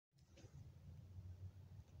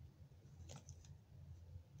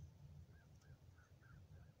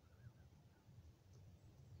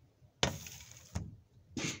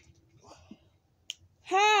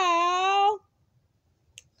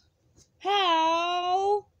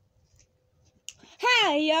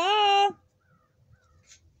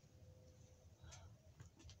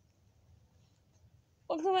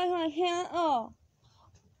welcome back to my channel.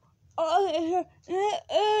 Oh,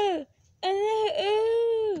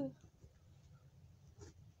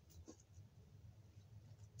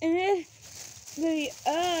 in this video,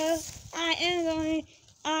 I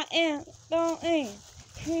am going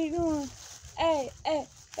to be doing a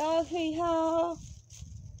doggy haul.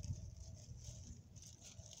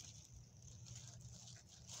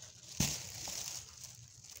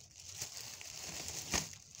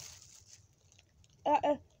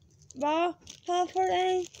 Ball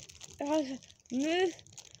comforting, move,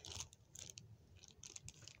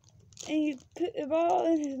 and you put the ball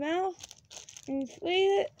in his mouth, and you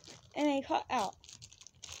squeeze it, and they cut out.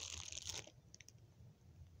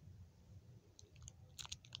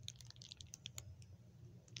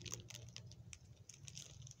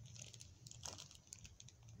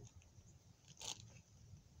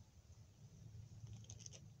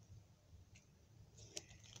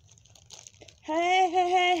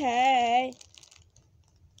 Hey.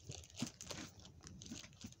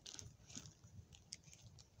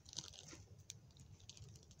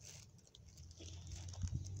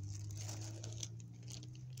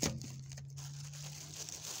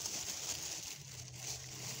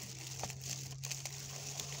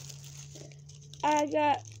 I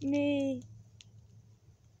got me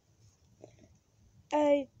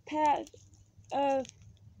a pack of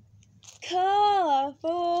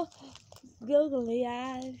colorful googly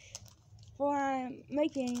eyes for I'm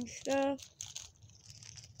making stuff.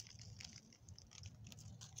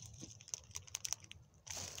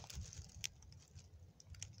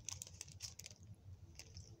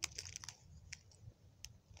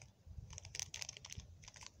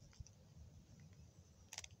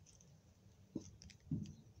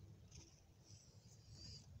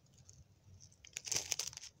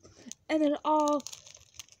 And they're all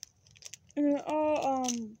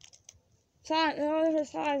different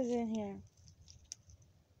sizes in here.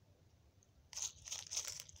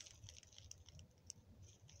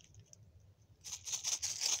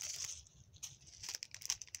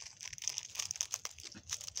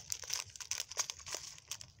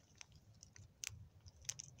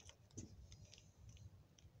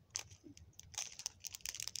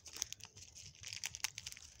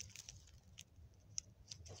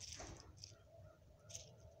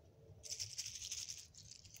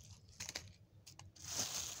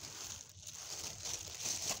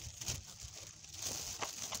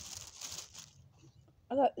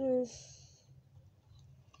 I got this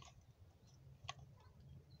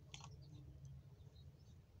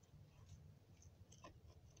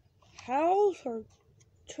house or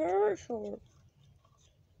church or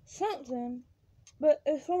something, but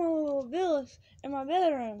it's from a little village in my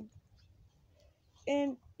bedroom.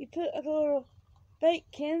 And you put like a little fake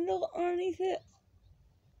candle underneath it,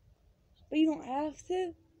 but you don't have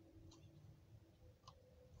to.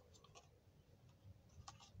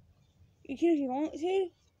 You can if you want to,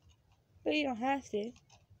 but you don't have to.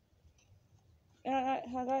 And I like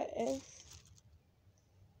how that is.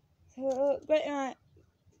 So it looks great in my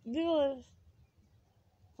village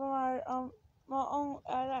for my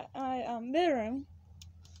bedroom.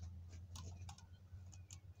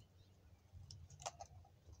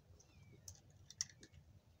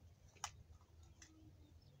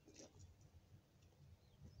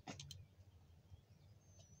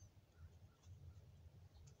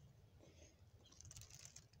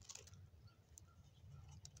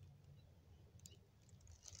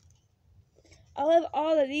 I love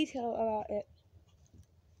all the detail about it.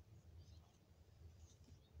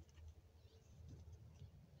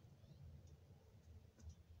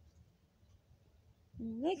 I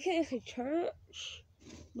think it's a church,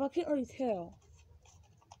 but I can't really tell.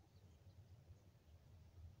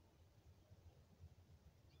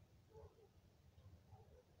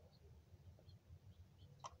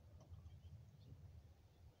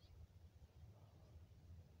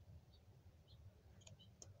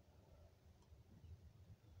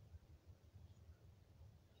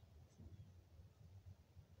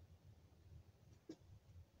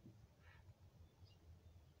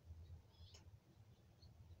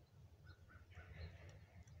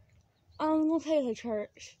 I'm gonna take a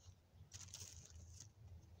church.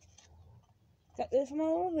 Got this in my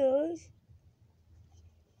little village.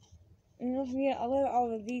 And don't forget, I love all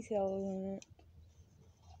the details in it.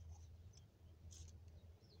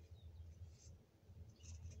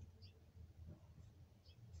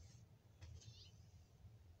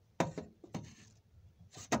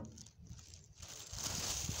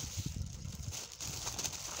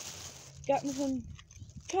 Got me some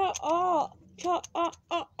chalk.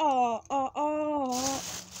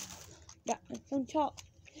 Got me some chalk.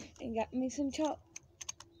 And got me some chalk.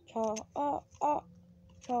 Truck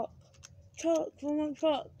from a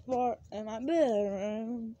truck for in my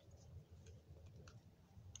bedroom.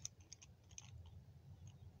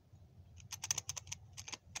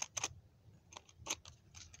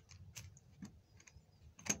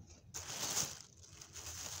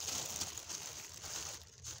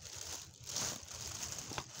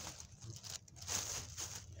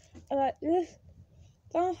 I got this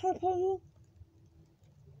dinosaur puzzle.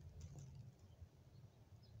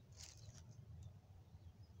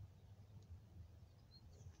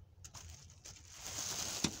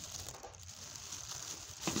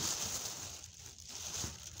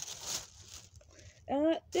 And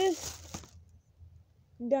I got this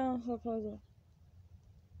dinosaur puzzle.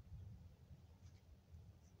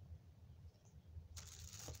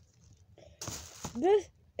 This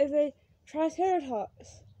is a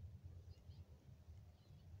Triceratops.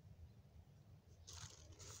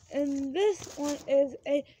 And this one is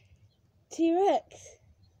a T-Rex.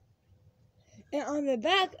 And on the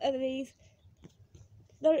back of these,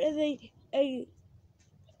 there is a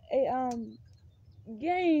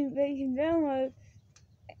game that you can download,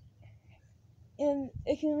 and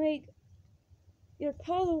it can make your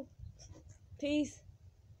puzzle piece,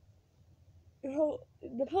 the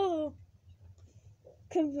puzzle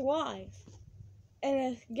comes alive in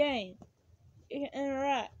this game. You can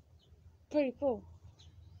interact. Pretty cool.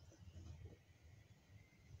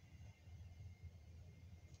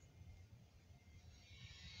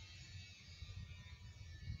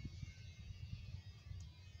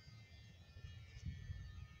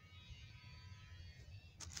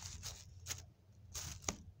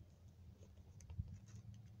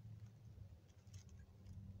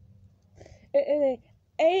 It is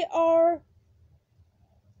a AR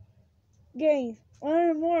game.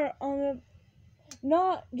 Learn more on the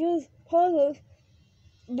not just puzzles,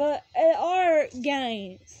 but AR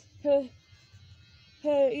games. So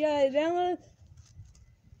you gotta download,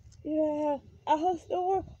 you have Apple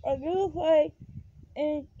Store or Google Play,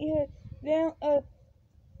 and you down go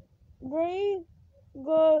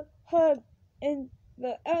ahead in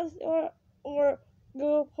the App Store or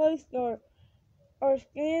Google Play Store, or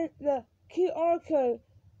scan the QR code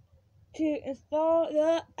to install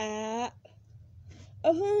the app.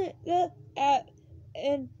 Open the app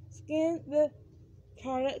and scan the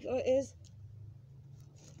product, which is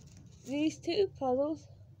these two puzzles.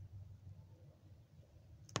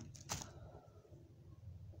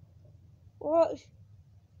 Watch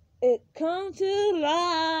it come to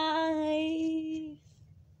life.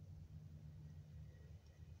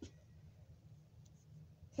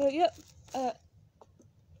 So yep,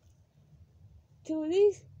 two of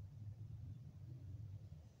these.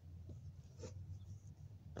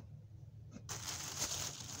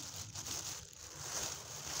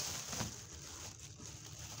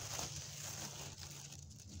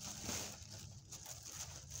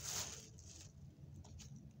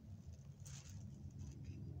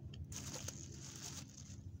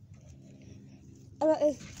 I got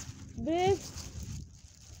this big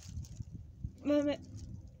magnet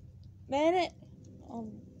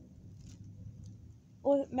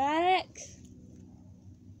with Maddox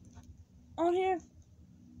on here,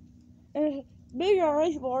 and it's a big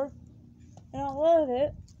erase board, and I love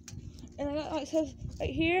it. And I got like stuff right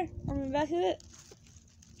here on the back of it,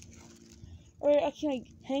 where I can like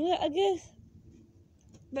hang it, I guess,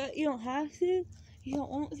 but you don't have to, you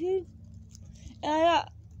don't want to. And I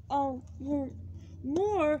got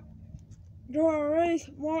more draw erase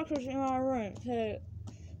markers in my room, so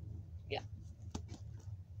yeah.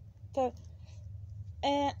 So,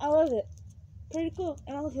 and I love it. Pretty cool.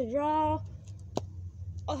 And I love to draw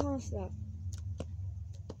all kind of stuff.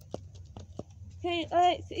 Hey,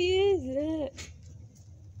 let's use it.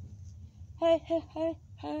 Hey, hey, hey,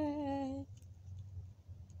 hey.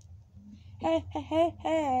 Hey, hey, hey,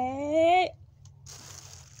 hey.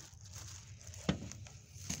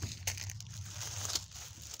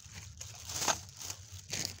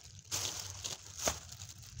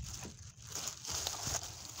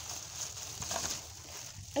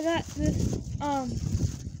 I got this,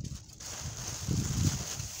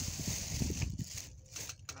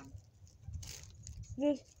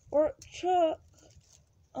 this work truck,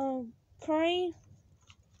 crane.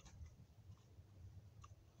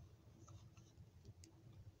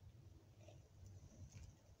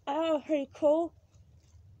 I thought it was pretty cool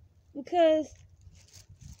because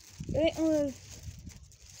it ain't one of those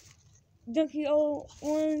junky old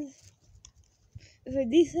ones. It's a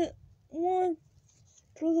decent one.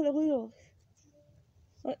 Look at the wheels.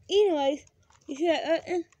 Well, anyways, you see that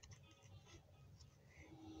button?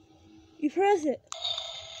 You press it.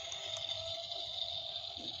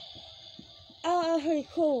 Oh, that was pretty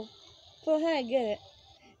cool. So I had to get it.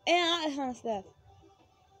 And all that kind of stuff.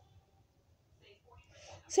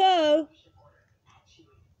 So,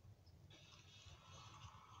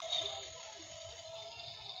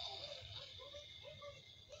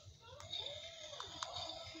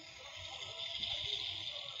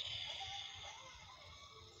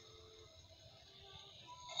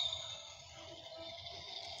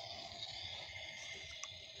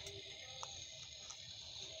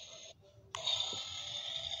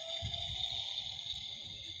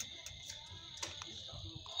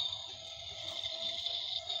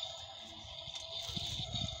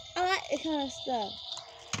 I like this kind of stuff.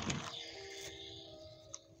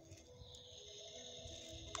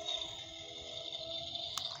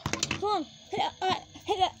 Come on, hit that eye,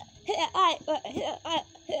 hit that eye, hit that eye,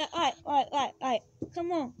 hit that eye.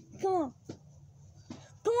 Come on, come on,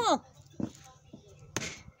 come on.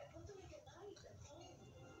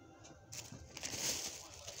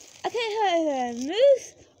 I can't hit a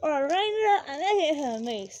moose or a reindeer, and I can't hit a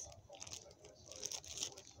moose.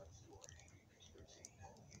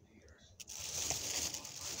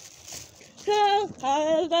 So,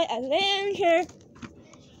 have a adventure.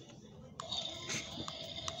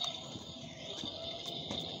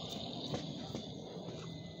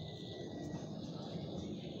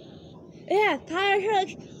 It has fire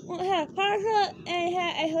trucks, it has a fire truck, and it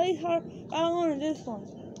has a police car. I wanted this one.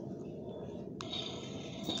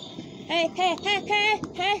 Hey, hey, hey, hey,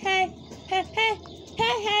 hey, hey, hey, hey, hey,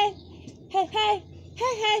 hey, hey, hey,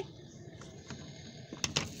 hey, hey.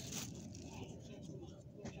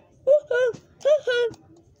 Woohoo, woohoo.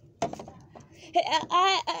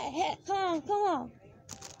 Hey, come on.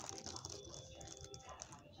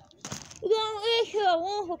 We're gonna wish you a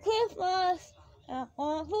wonderful Christmas and a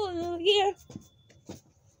wonderful New Year.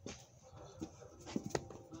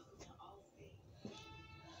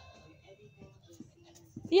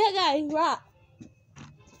 Yeah, guys, right.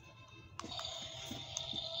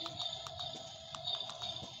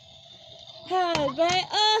 Have a great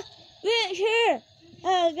adventure.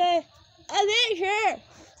 Have a great adventure.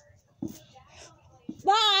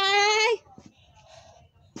 Bye.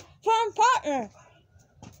 From partner.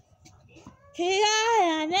 See you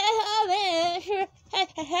on the next adventure. Hey,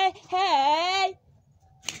 hey, hey, hey.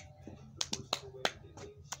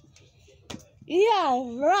 Yeah,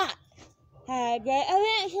 right. Have a great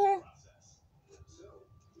adventure.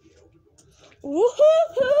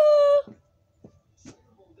 Woohoo!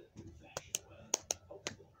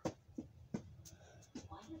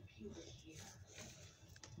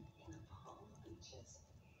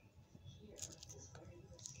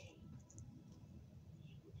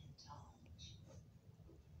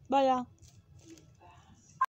 Bye, y'all.